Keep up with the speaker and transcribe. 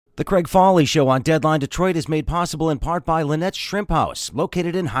The Craig Foley Show on Deadline Detroit is made possible in part by Lynette's Shrimp House,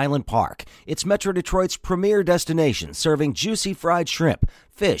 located in Highland Park. It's Metro Detroit's premier destination, serving juicy fried shrimp,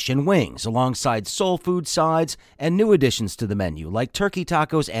 fish, and wings, alongside soul food sides and new additions to the menu, like turkey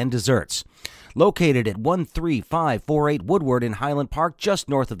tacos and desserts. Located at 13548 Woodward in Highland Park, just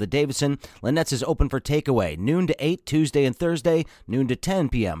north of the Davison, Lynette's is open for takeaway, noon to 8 Tuesday and Thursday, noon to 10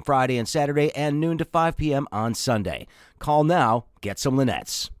 p.m. Friday and Saturday, and noon to 5 p.m. on Sunday. Call now, get some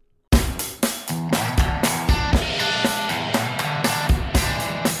Lynette's.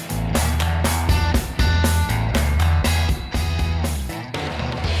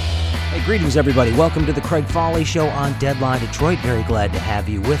 Greetings, everybody. Welcome to the Craig Foley Show on Deadline Detroit. Very glad to have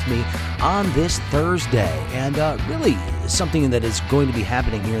you with me on this Thursday. And really something that is going to be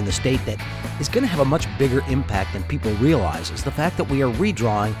happening here in the state that is going to have a much bigger impact than people realize is the fact that we are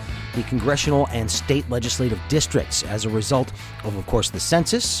redrawing the congressional and state legislative districts as a result of course, the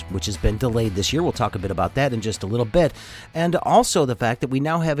census, which has been delayed this year. We'll talk a bit about that in just a little bit. And also the fact that we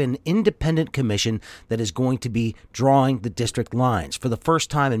now have an independent commission that is going to be drawing the district lines. For the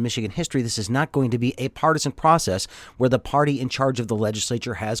first time in Michigan history, this is not going to be a partisan process where the party in charge of the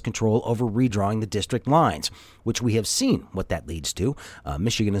legislature has control over redrawing the district lines, which we have seen what that leads to.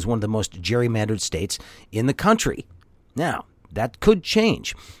 Michigan is one of the most gerrymandered states in the country. Now, that could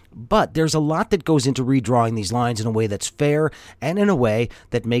change. But there's a lot that goes into redrawing these lines in a way that's fair and in a way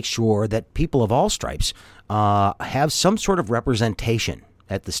that makes sure that people of all stripes have some sort of representation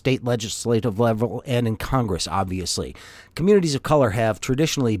at the state legislative level and in Congress, obviously. Communities of color have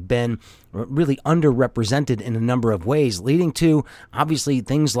traditionally been really underrepresented in a number of ways, leading to, obviously,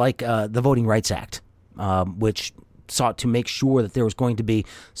 things like the Voting Rights Act, which sought to make sure that there was going to be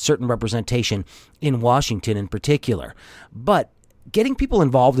certain representation in Washington in particular. But getting people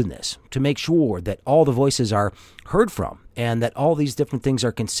involved in this to make sure that all the voices are heard from and that all these different things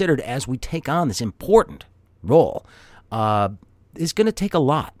are considered as we take on this important role is going to take a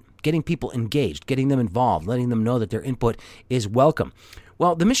lot. Getting people engaged, getting them involved, letting them know that their input is welcome.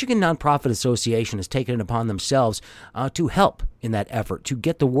 Well, the Michigan Nonprofit Association has taken it upon themselves to help in that effort to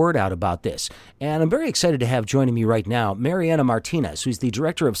get the word out about this. And I'm very excited to have joining me right now Mariana Martinez, who's the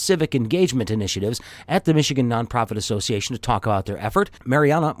Director of Civic Engagement Initiatives at the Michigan Nonprofit Association, to talk about their effort.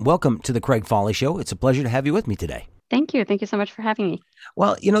 Mariana, welcome to the Craig Foley Show. It's a pleasure to have you with me today. Thank you. Thank you so much for having me.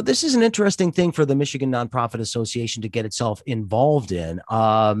 Well, this is an interesting thing for the Michigan Nonprofit Association to get itself involved in.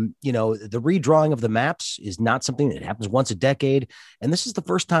 The redrawing of the maps is not something that happens once a decade. And this is the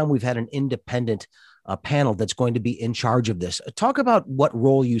first time we've had an independent panel that's going to be in charge of this. Talk about what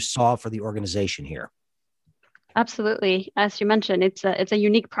role you saw for the organization here. Absolutely. As you mentioned, it's a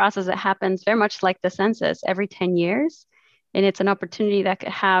unique process that happens very much like the census every 10 years. And it's an opportunity that could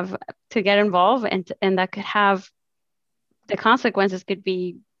have to get involved and that could have the consequences could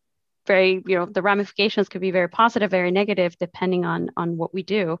be very, the ramifications could be very positive, very negative, depending on what we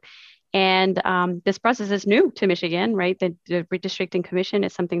do. And this process is new to Michigan, right? The Redistricting Commission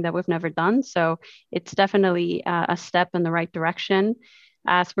is something that we've never done. So it's definitely a step in the right direction.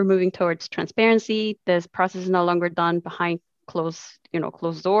 As we're moving towards transparency, this process is no longer done behind closed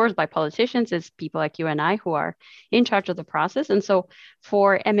doors by politicians. It's people like you and I who are in charge of the process. And so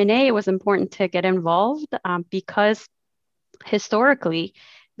for MNA, it was important to get involved because historically,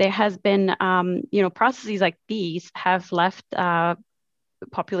 there has been, processes like these have left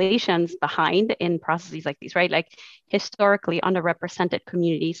populations behind in processes like these, right? Like historically underrepresented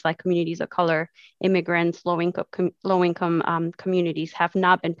communities, like communities of color, immigrants, low-income communities have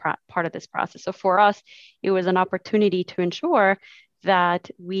not been part of this process. So for us, it was an opportunity to ensure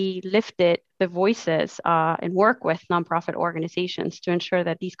that we lifted the voices and work with nonprofit organizations to ensure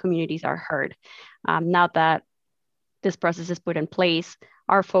that these communities are heard. Now that this process is put in place,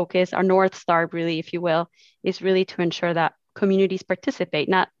 our focus, our North Star, really, if you will, is really to ensure that communities participate,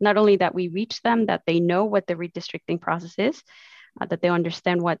 not only that we reach them, that they know what the redistricting process is, that they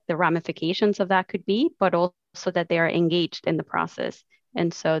understand what the ramifications of that could be, but also that they are engaged in the process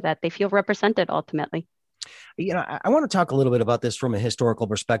and so that they feel represented ultimately. I want to talk a little bit about this from a historical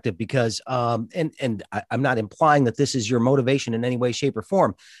perspective because, and I'm not implying that this is your motivation in any way, shape, or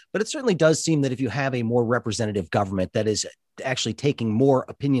form, but it certainly does seem that if you have a more representative government that is actually taking more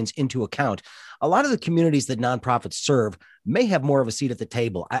opinions into account, a lot of the communities that nonprofits serve may have more of a seat at the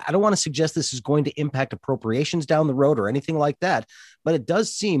table. I don't want to suggest this is going to impact appropriations down the road or anything like that, but it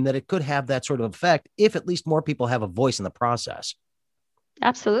does seem that it could have that sort of effect if at least more people have a voice in the process.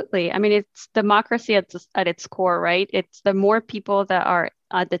 Absolutely. I mean, it's democracy at its core, right? It's the more people that are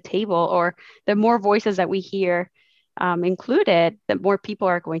at the table or the more voices that we hear included, the more people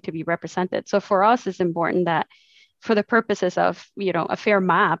are going to be represented. So for us, it's important that for the purposes of, a fair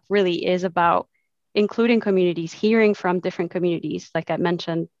map really is about including communities, hearing from different communities, like I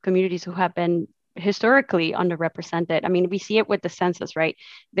mentioned, communities who have been historically underrepresented. I mean, we see it with the census, right?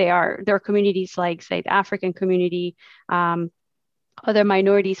 There are communities like, say, the African community, other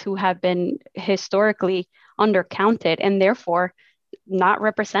minorities who have been historically undercounted and therefore not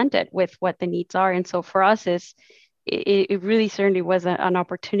represented with what the needs are. And so for us, it really certainly was an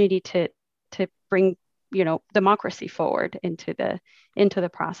opportunity to bring democracy forward into the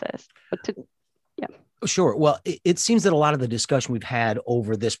process. Yeah. Sure. Well, it seems that a lot of the discussion we've had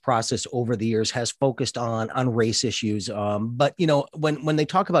over this process over the years has focused on race issues. But when they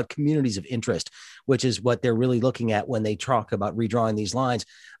talk about communities of interest, which is what they're really looking at when they talk about redrawing these lines,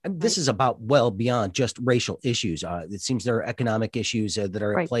 this is about well beyond just racial issues. It seems there are economic issues that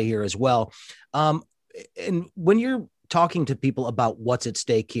are at play here as well. And when you're talking to people about what's at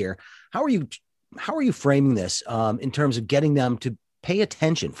stake here, how are you framing this in terms of getting them to pay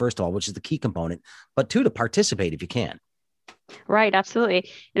attention, first of all, which is the key component, but two, to participate if you can? Right,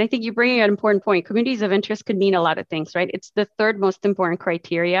 absolutely. And I think you're bringing an important point. Communities of interest could mean a lot of things, right? It's the third most important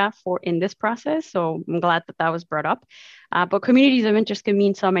criteria in this process. So I'm glad that was brought up. But communities of interest can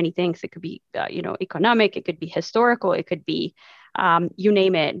mean so many things. It could be, economic, it could be historical, it could be, you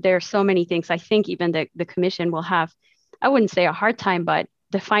name it. There are so many things. I think even the commission will have, I wouldn't say a hard time, but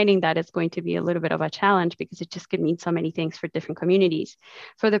defining that is going to be a little bit of a challenge because it just could mean so many things for different communities.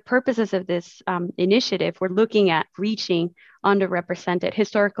 For the purposes of this initiative, we're looking at reaching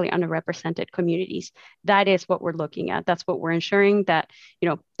historically underrepresented communities. That is what we're looking at. That's what we're ensuring that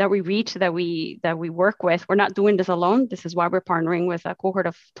we reach, that we work with. We're not doing this alone. This is why we're partnering with a cohort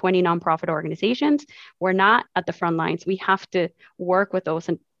of 20 nonprofit organizations. We're not at the front lines. We have to work with those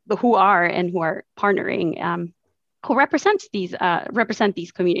who are partnering. Who represent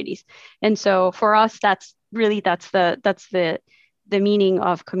these communities. And so for us, that's the meaning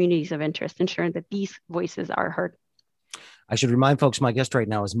of communities of interest, ensuring that these voices are heard. I should remind folks, my guest right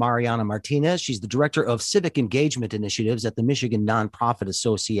now is Mariana Martinez. She's the Director of Civic Engagement Initiatives at the Michigan Nonprofit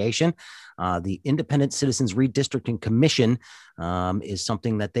Association. The Independent Citizens Redistricting Commission is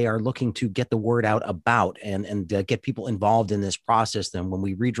something that they are looking to get the word out about and get people involved in this process. Then when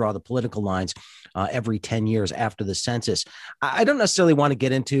we redraw the political lines every 10 years after the census, I don't necessarily want to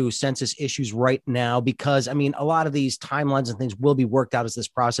get into census issues right now because, I mean, a lot of these timelines and things will be worked out as this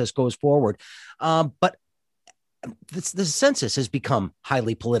process goes forward. But the census has become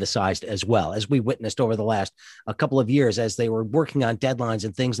highly politicized as well, as we witnessed over the last couple of years as they were working on deadlines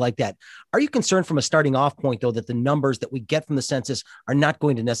and things like that. Are you concerned from a starting off point, though, that the numbers that we get from the census are not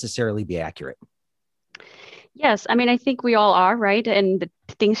going to necessarily be accurate? Yes. I mean, I think we all are, right? And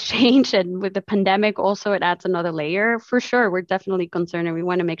things change. And with the pandemic, also, it adds another layer. For sure, we're definitely concerned. And we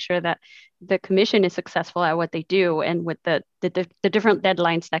want to make sure that the commission is successful at what they do. And with the different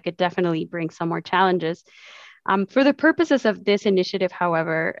deadlines, that could definitely bring some more challenges. For the purposes of this initiative,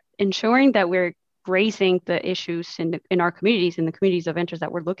 however, ensuring that we're raising the issues in our communities, in the communities of interest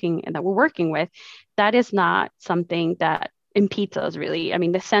that we're looking and that we're working with, that is not something that impedes us, really. I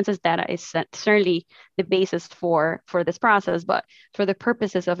mean, the census data is certainly the basis for this process, but for the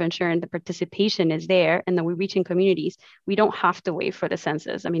purposes of ensuring the participation is there and that we're reaching communities, we don't have to wait for the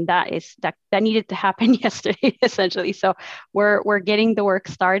census. I mean, that needed to happen yesterday, essentially. So we're getting the work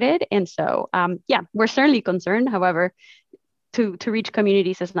started. And so, we're certainly concerned. However, to reach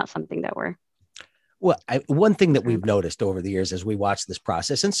communities is not something that we're. Well, one thing that we've noticed over the years as we watch this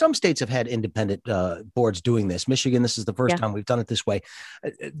process, and some states have had independent boards doing this. Michigan, this is the first time we've done it this way.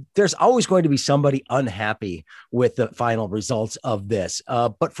 There's always going to be somebody unhappy with the final results of this.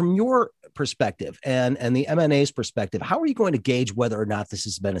 But from your perspective and the MNA's perspective, how are you going to gauge whether or not this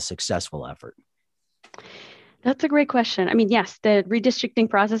has been a successful effort? That's a great question. I mean, yes, the redistricting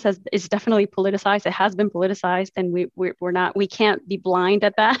process is definitely politicized. It has been politicized, and we can't be blind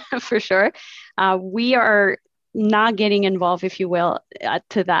at that for sure. We are not getting involved, if you will,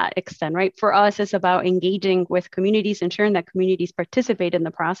 to that extent, right? For us, it's about engaging with communities, ensuring that communities participate in the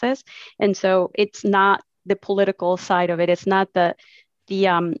process. And so it's not the political side of it. It's not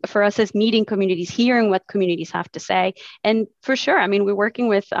for us as meeting communities, hearing what communities have to say. And for sure, I mean, we're working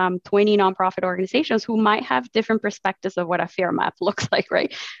with 20 nonprofit organizations who might have different perspectives of what a fair map looks like,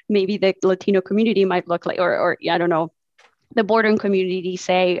 right? Maybe the Latino community might look like, or I don't know, the Bordering community,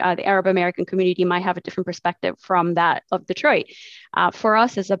 say the Arab American community might have a different perspective from that of Detroit. For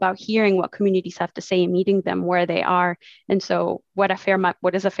us, it's about hearing what communities have to say and meeting them where they are. And so what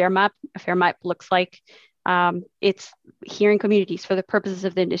is a fair map? A fair map looks like it's hearing communities. For the purposes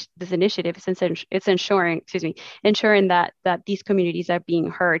of this initiative, it's ensuring that these communities are being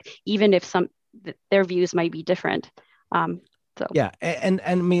heard, even if their views might be different. So yeah, and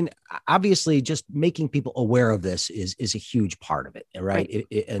I mean, obviously, just making people aware of this is a huge part of it, right?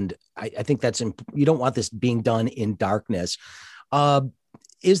 And I think that's you don't want this being done in darkness.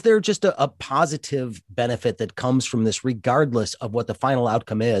 Is there just a positive benefit that comes from this, regardless of what the final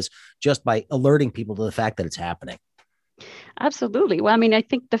outcome is, just by alerting people to the fact that it's happening? Absolutely. Well, I mean, I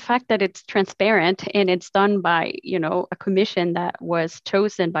think the fact that it's transparent and it's done by, a commission that was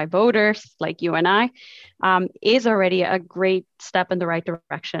chosen by voters like you and I, is already a great step in the right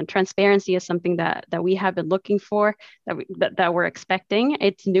direction. Transparency is something that we have been looking for, that we're expecting.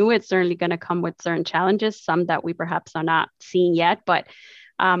 It's new. It's certainly going to come with certain challenges, some that we perhaps are not seeing yet, but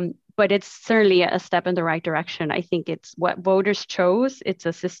it's certainly a step in the right direction. I think it's what voters chose. It's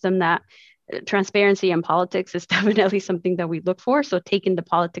a system that transparency in politics is definitely something that we look for. So taking the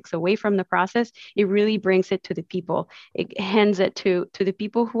politics away from the process, it really brings it to the people. It hands it to the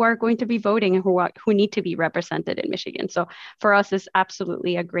people who are going to be voting and who need to be represented in Michigan. So for us, it's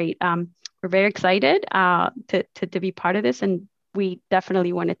absolutely a great. We're very excited to be part of this, and we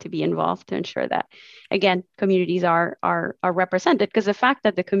definitely wanted to be involved to ensure that, again, communities are represented. Because the fact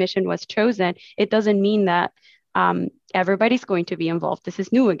that the commission was chosen, it doesn't mean that everybody's going to be involved. This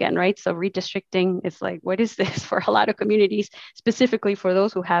is new again, right? So redistricting is like, what is this for a lot of communities, specifically for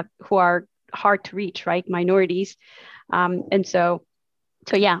those who are hard to reach, right? Minorities. And so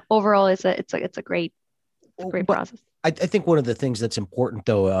yeah, overall it's a great process. I think one of the things that's important,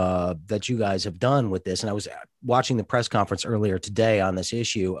 though, that you guys have done with this, and I was watching the press conference earlier today on this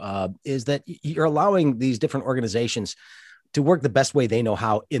issue, is that you're allowing these different organizations to work the best way they know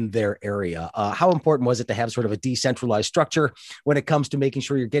how in their area. How important was it to have sort of a decentralized structure when it comes to making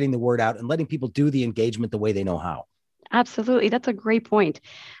sure you're getting the word out and letting people do the engagement the way they know how? Absolutely. That's a great point.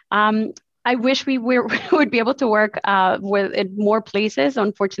 I wish we would be able to work in more places.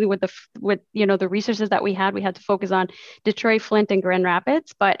 Unfortunately, with the resources that we had to focus on Detroit, Flint, and Grand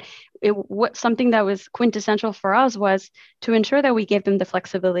Rapids. But something that was quintessential for us was to ensure that we gave them the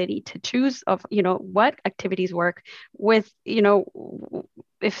flexibility to choose of what activities work with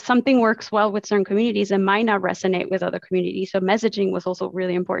if something works well with certain communities, it might not resonate with other communities. So messaging was also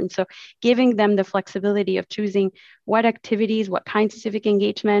really important. So giving them the flexibility of choosing what activities, what kinds of civic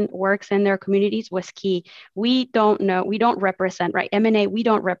engagement works in their communities was key. We don't know, we don't represent, right? MNA, we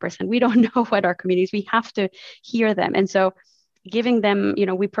don't represent, we don't know what our communities, we have to hear them. And so giving them,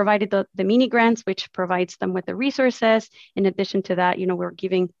 we provided the mini grants, which provides them with the resources. In addition to that, we're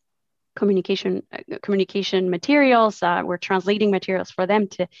giving communication materials. We're translating materials for them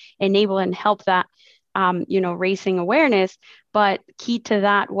to enable and help that, raising awareness. But key to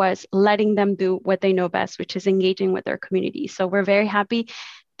that was letting them do what they know best, which is engaging with their community. So we're very happy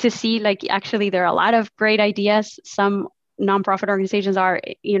to see, actually, there are a lot of great ideas. Some nonprofit organizations are,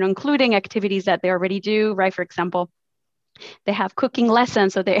 including activities that they already do, right? For example, they have cooking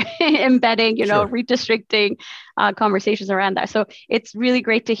lessons, so they're embedding, sure, redistricting conversations around that. So it's really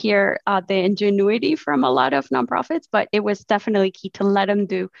great to hear the ingenuity from a lot of nonprofits, but it was definitely key to let them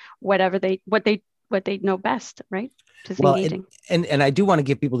do what they know best, right? Just engaging. And I do want to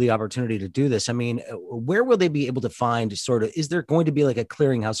give people the opportunity to do this. I mean, where will they be able to find is there going to be like a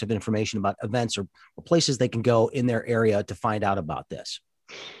clearinghouse of information about events or places they can go in their area to find out about this?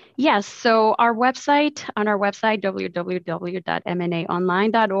 Yes. So on our website,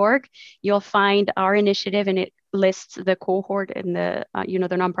 www.mnaonline.org, you'll find our initiative, and it lists the cohort and the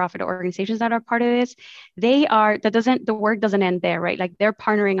nonprofit organizations that are part of this. The work doesn't end there, right? Like they're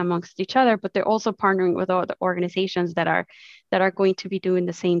partnering amongst each other, but they're also partnering with other organizations that are going to be doing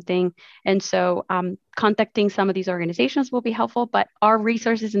the same thing. And so contacting some of these organizations will be helpful, but our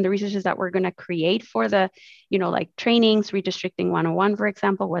resources and the resources that we're going to create for the, like trainings, redistricting 101, for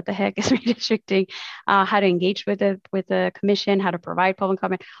example, what the heck is redistricting, how to engage with the commission, how to provide public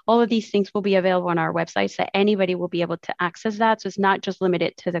comment, all of these things will be available on our website. So anybody will be able to access that. So it's not just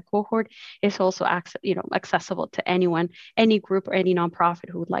limited to the cohort. It's also accessible to anyone, any group or any nonprofit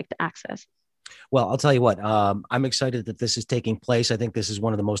who would like to access. Well, I'll tell you what, I'm excited that this is taking place. I think this is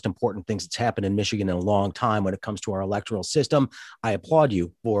one of the most important things that's happened in Michigan in a long time when it comes to our electoral system. I applaud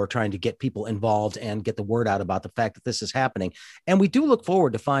you for trying to get people involved and get the word out about the fact that this is happening. And we do look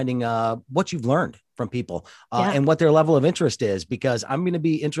forward to finding what you've learned from people and what their level of interest is, because I'm going to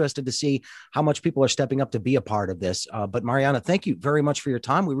be interested to see how much people are stepping up to be a part of this. But Mariana, thank you very much for your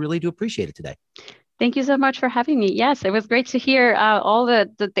time. We really do appreciate it today. Thank you so much for having me. Yes, it was great to hear all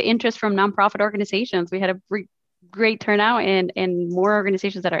the interest from nonprofit organizations. We had a great turnout and more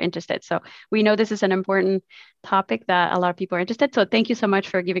organizations that are interested. So we know this is an important topic that a lot of people are interested. So thank you so much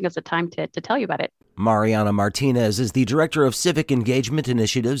for giving us the time to tell you about it. Mariana Martinez is the Director of Civic Engagement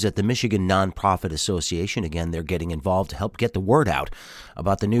Initiatives at the Michigan Nonprofit Association. Again, they're getting involved to help get the word out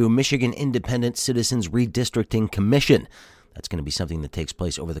about the new Michigan Independent Citizens Redistricting Commission. That's going to be something that takes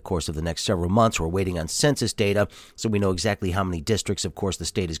place over the course of the next several months. We're waiting on census data, so we know exactly how many districts, of course, the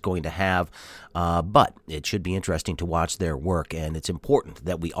state is going to have. But it should be interesting to watch their work, and it's important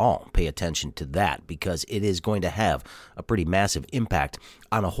that we all pay attention to that because it is going to have a pretty massive impact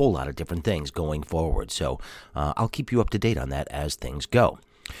on a whole lot of different things going forward. So I'll keep you up to date on that as things go.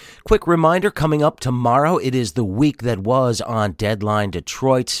 Quick reminder, coming up tomorrow, it is the week that was on Deadline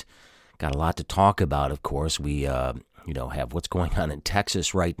Detroit. Got a lot to talk about, of course. We have what's going on in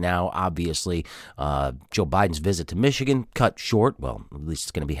Texas right now. Obviously, Joe Biden's visit to Michigan cut short. Well, at least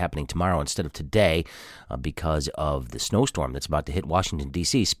it's going to be happening tomorrow instead of today because of the snowstorm that's about to hit Washington,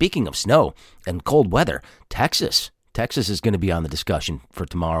 D.C. Speaking of snow and cold weather, Texas is going to be on the discussion for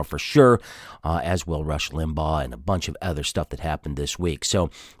tomorrow for sure, as will Rush Limbaugh and a bunch of other stuff that happened this week. So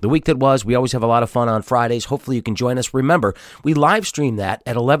the week that was, we always have a lot of fun on Fridays. Hopefully you can join us. Remember, we live stream that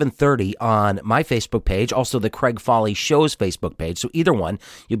at 11:30 on my Facebook page, also the Craig Folly Show's Facebook page. So either one,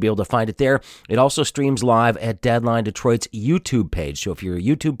 you'll be able to find it there. It also streams live at Deadline Detroit's YouTube page. So if you're a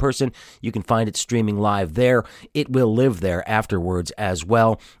YouTube person, you can find it streaming live there. It will live there afterwards as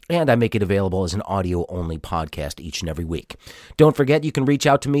well. And I make it available as an audio-only podcast each and every week. Don't forget, you can reach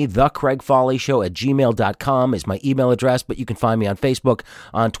out to me, thecraigfollieshow@gmail.com is my email address, but you can find me on Facebook,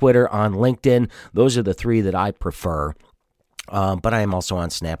 on Twitter, on LinkedIn. Those are the three that I prefer. But I am also on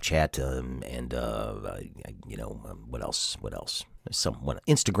Snapchat what else?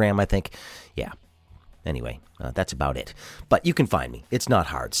 Instagram, I think. Yeah. Anyway, that's about it. But you can find me. It's not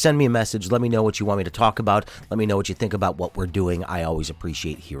hard. Send me a message. Let me know what you want me to talk about. Let me know what you think about what we're doing. I always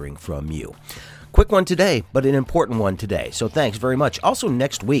appreciate hearing from you. Quick one today, but an important one today. So thanks very much. Also,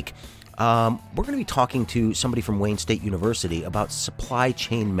 next week, we're going to be talking to somebody from Wayne State University about supply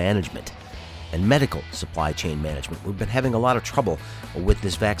chain management and medical supply chain management. We've been having a lot of trouble with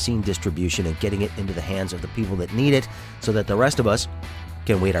this vaccine distribution and getting it into the hands of the people that need it so that the rest of us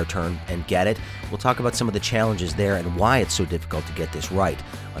can wait our turn and get it. We'll talk about some of the challenges there and why it's so difficult to get this right.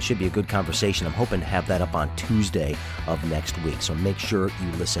 Should be a good conversation. I'm hoping to have that up on Tuesday of next week, so make sure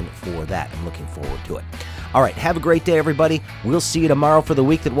you listen for that. I'm looking forward to it. All right, have a great day, everybody. We'll see you tomorrow for the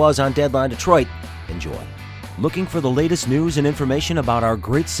week that was on Deadline Detroit. Enjoy. Looking for the latest news and information about our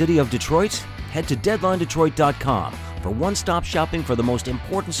great city of Detroit? Head to DeadlineDetroit.com for one-stop shopping for the most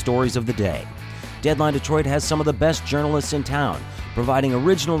important stories of the day. Deadline Detroit has some of the best journalists in town, providing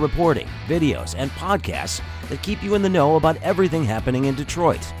original reporting, videos, and podcasts that keep you in the know about everything happening in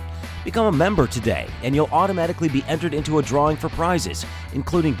Detroit. Become a member today, and you'll automatically be entered into a drawing for prizes,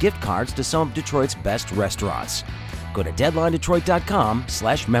 including gift cards to some of Detroit's best restaurants. Go to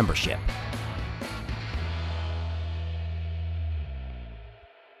DeadlineDetroit.com/membership.